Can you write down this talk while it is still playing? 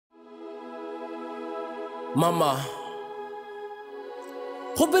Mama,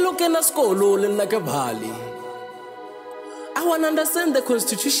 hopelo kena skolo le nna ke bhale. I want to understand the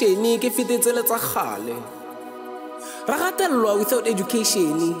constitution ke fitetsele tsa khale. Ra gatellwa without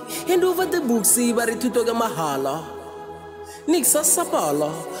education, hand over the books ba re thuto ke mahala. Nix sa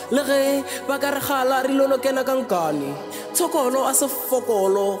sapala le ge ba ka re gala re lono kena ka nkane. Tokolo as a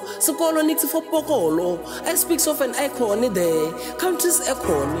fokolo, sekolo nix for pokolo. I speaks of an icon there, country's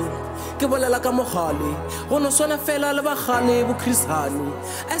icon. Ke bolela ka mogale go no swana fela le bagale bo Christian.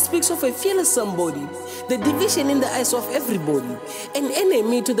 I speaks of a fearless somebody, the division in the eyes of everybody, an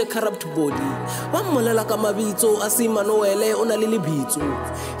enemy to the corrupt body. Wa mmolela ka mabitso a se Manuele o na le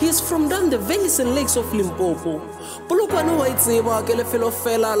lebitso. He is from down the valleys and lakes of Limpopo. Polokwane wa itseba ke lefelo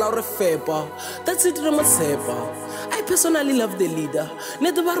fela la re fepa. That's it re motsepa. I personally love the leader.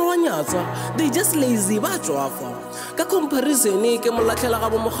 Nete ba re wa nyatsa, they just lazy ba tswafa. Ka comparison ke molatlhela ga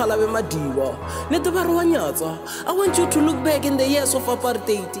bo mogala be madiwa. Nete ba re wa nyatsa. I want you to look back in the years of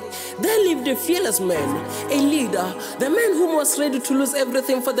apartheid. There lived a fearless man, a leader, the man who was ready to lose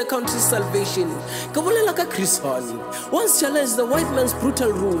everything for the country's salvation. Ke bolela ka Chris Hani, once challenged the white man's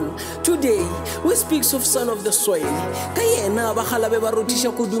brutal rule. Today, we speaks of son of the soil. Ka yena ba gala be ba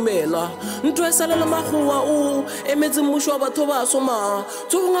rotisha go dumela. Ntwe salela magoa o emetse mmusho wa batho ba soma,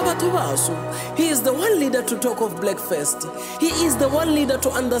 tsonga batho ba so. He is the one leader to talk of black first. He is the one leader to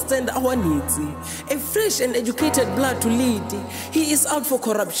understand our needs. A fresh and educated blood to lead. He is out for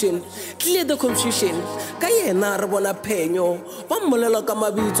corruption. Clear the confusion. Ka yena re bona phenyo ba mmolela ka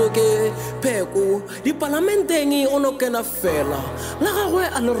mabitso ke pheko di parlamenteng o no kena fela la gagwe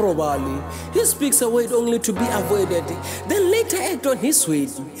a le robale. He speaks a word only to be avoided, then later act on his word.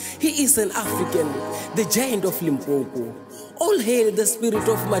 He is an African, the giant of Limpopo. All hail the spirit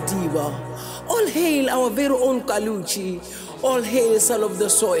of Madiba. All hail our very own Kaluchi. All hail son of the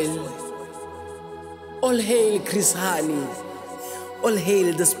soil. All hail Chris Hani. All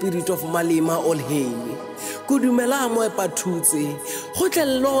hail the spirit of Malema, all hail. Kudumela mo epatutse,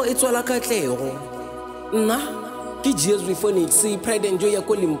 hotlello e tswala katlego. Nna ke Julius Phoenix, pride and joy ya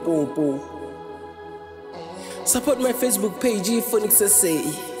ko Limpopo. Support my Facebook page, Phoenix SA.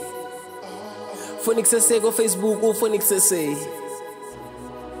 Phoenix SA go Facebook, Phoenix SA.